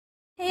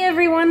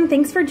everyone,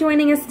 thanks for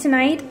joining us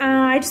tonight.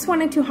 I just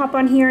wanted to hop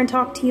on here and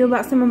talk to you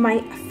about some of my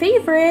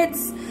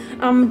favorites.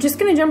 I'm just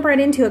gonna jump right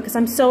into it because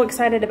I'm so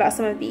excited about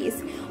some of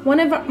these. One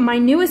of my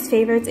newest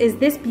favorites is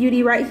this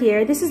beauty right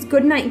here. This is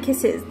Goodnight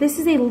Kisses. This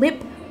is a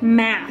lip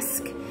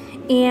mask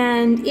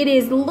and it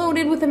is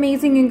loaded with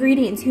amazing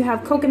ingredients. You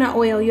have coconut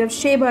oil, you have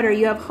shea butter,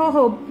 you have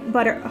jojoba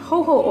butter,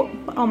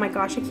 oh my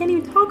gosh, I can't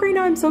even talk right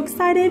now, I'm so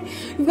excited.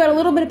 You've got a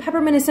little bit of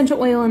peppermint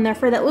essential oil in there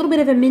for that little bit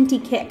of a minty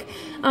kick.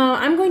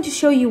 I'm going to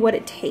show you what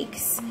it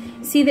takes.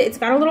 See that it's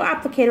got a little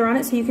applicator on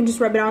it so you can just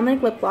rub it on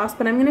like lip gloss,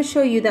 but I'm going to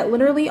show you that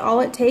literally all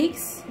it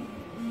takes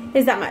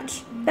is that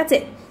much. That's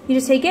it. You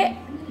just take it,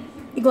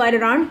 you glide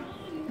it on,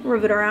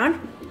 rub it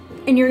around,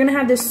 and you're going to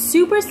have this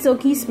super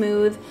silky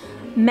smooth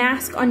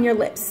mask on your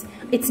lips.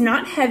 It's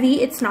not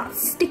heavy, it's not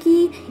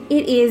sticky,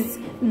 it is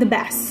the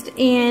best.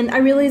 And I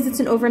realize it's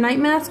an overnight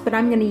mask, but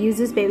I'm gonna use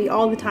this baby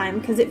all the time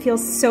because it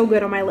feels so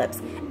good on my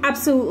lips.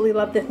 Absolutely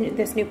love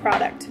this new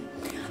product.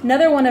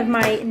 Another one of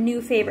my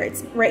new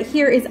favorites right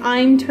here is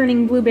I'm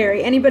Turning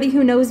Blueberry. Anybody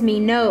who knows me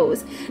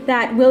knows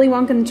that Willy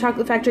Wonka and the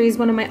Chocolate Factory is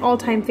one of my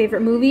all-time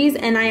favorite movies,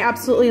 and I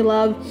absolutely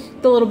love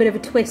the little bit of a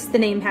twist the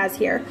name has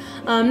here.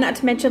 Not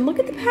to mention, look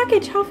at the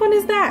package, how fun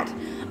is that?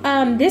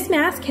 This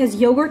mask has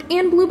yogurt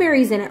and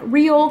blueberries in it,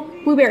 real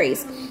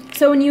blueberries.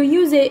 So when you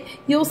use it,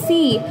 you'll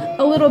see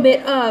a little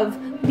bit of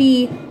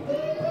the,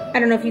 I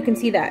don't know if you can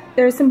see that.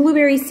 There's some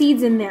blueberry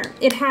seeds in there.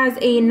 It has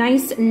a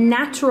nice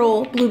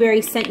natural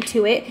blueberry scent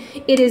to it.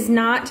 It is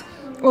not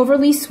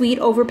overly sweet,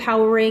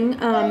 overpowering,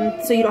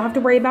 so you don't have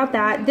to worry about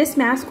that. This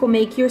mask will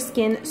make your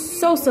skin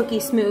so silky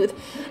smooth.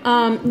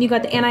 You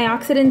got the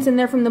antioxidants in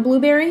there from the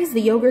blueberries.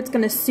 The yogurt's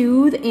gonna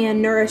soothe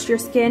and nourish your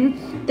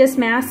skin. This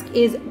mask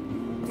is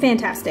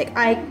fantastic.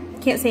 I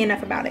can't say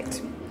enough about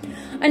it.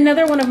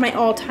 Another one of my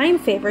all-time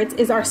favorites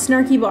is our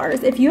Snarky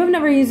bars. If you have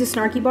never used a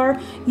Snarky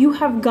bar, you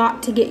have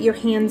got to get your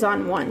hands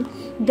on one.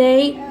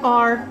 They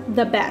are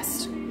the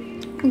best.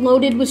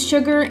 Loaded with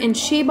sugar and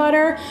shea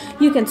butter.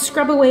 You can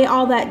scrub away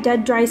all that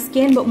dead, dry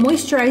skin, but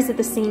moisturize at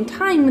the same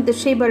time with the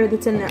shea butter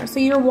that's in there. So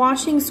you're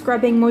washing,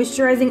 scrubbing,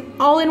 moisturizing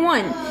all in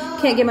one.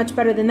 Can't get much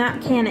better than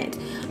that, can it?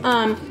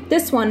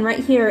 This one right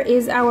here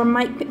is our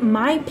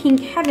My Pink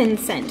Heaven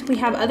scent. We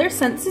have other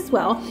scents as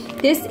well.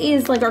 This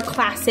is like our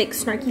classic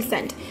Snarky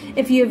scent.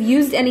 If you have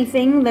used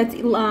anything that's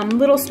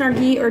little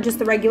Snarky or just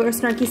the regular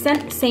Snarky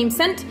scent, same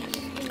scent.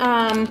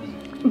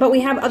 But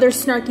we have other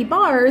Snarky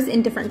bars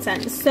in different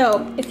scents.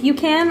 So if you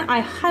can,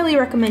 I highly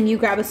recommend you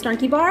grab a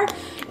Snarky bar,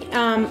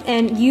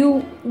 and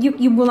you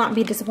will not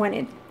be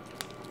disappointed.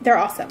 They're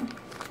awesome.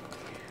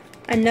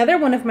 Another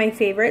one of my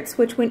favorites,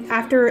 which went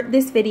after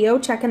this video,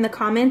 check in the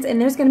comments,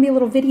 and there's going to be a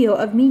little video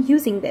of me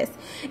using this.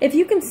 If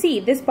you can see,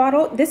 this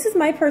bottle, this is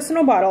my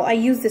personal bottle. I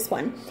use this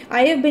one.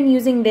 I have been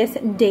using this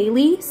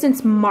daily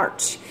since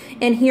March,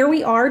 and here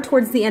we are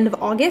towards the end of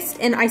August,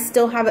 and I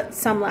still have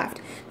some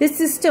left. This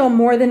is still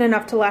more than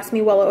enough to last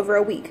me well over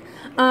a week.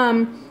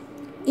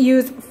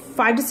 Use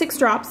 5 to 6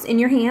 drops in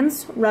your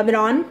hands, rub it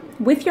on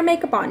with your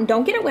makeup on.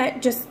 Don't get it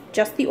wet, just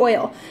the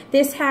oil.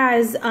 This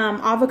has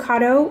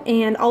avocado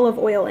and olive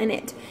oil in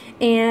it.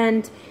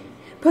 And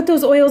put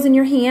those oils in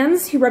your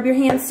hands, you rub your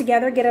hands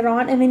together, get it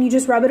on, and then you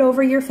just rub it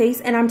over your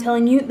face, and I'm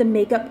telling you, the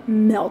makeup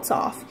melts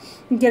off.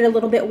 You get a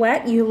little bit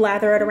wet, you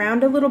lather it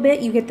around a little bit,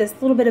 you get this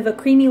little bit of a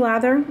creamy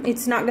lather.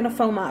 It's not gonna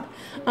foam up.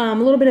 A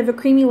little bit of a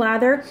creamy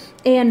lather,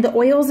 and the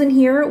oils in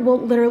here will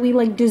literally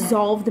like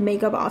dissolve the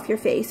makeup off your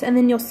face, and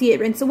then you'll see it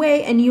rinse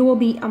away, and you will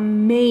be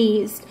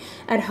amazed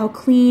at how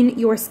clean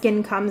your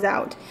skin comes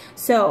out.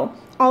 So,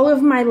 all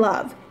of my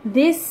love.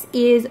 This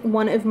is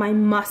one of my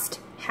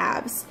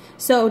must-haves.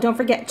 So don't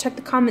forget, check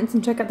the comments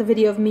and check out the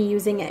video of me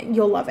using it.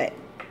 You'll love it.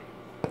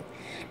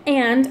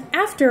 And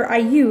after I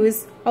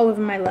use all of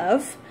my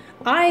love,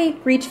 I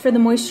reach for the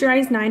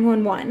Moisturize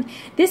 911.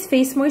 This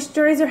face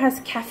moisturizer has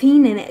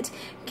caffeine in it.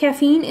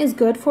 Caffeine is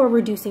good for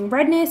reducing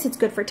redness. It's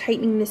good for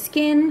tightening the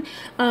skin.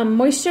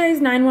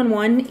 Moisturize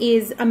 911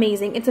 is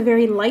amazing. It's a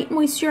very light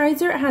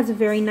moisturizer. It has a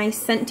very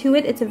nice scent to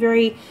it. It's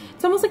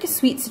almost like a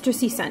sweet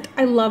citrusy scent.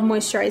 I love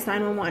Moisturize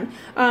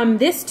 911.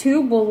 This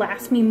tube will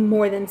last me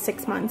more than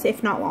 6 months,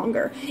 if not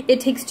longer. It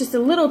takes just a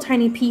little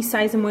tiny pea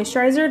size of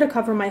moisturizer to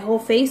cover my whole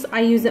face.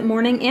 I use it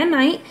morning and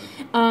night.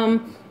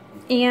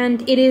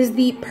 And it is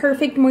the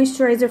perfect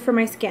moisturizer for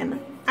my skin.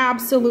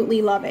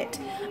 Absolutely love it.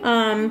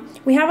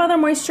 We have other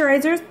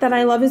moisturizers that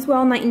I love as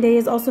well. Night and Day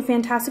is also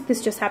fantastic.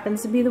 This just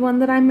happens to be the one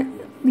that I'm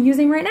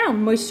using right now.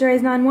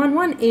 Moisturize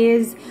 911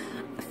 is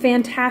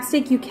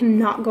fantastic. You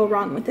cannot go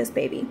wrong with this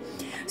baby.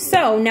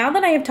 So now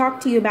that I have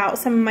talked to you about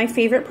some of my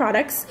favorite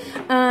products,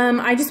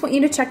 I just want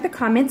you to check the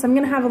comments. I'm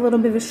going to have a little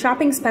bit of a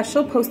shopping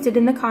special posted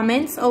in the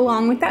comments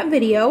along with that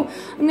video.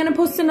 I'm going to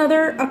post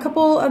a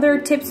couple other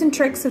tips and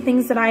tricks of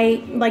things that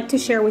I like to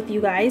share with you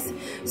guys.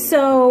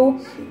 So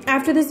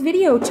after this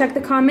video, check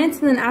the comments,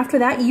 and then after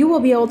that, you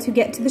will be able to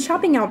get to the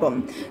shopping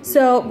album.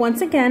 So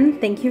once again,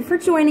 thank you for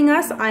joining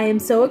us. I am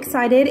so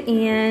excited,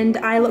 and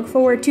I look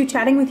forward to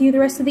chatting with you the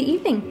rest of the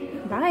evening.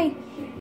 Bye.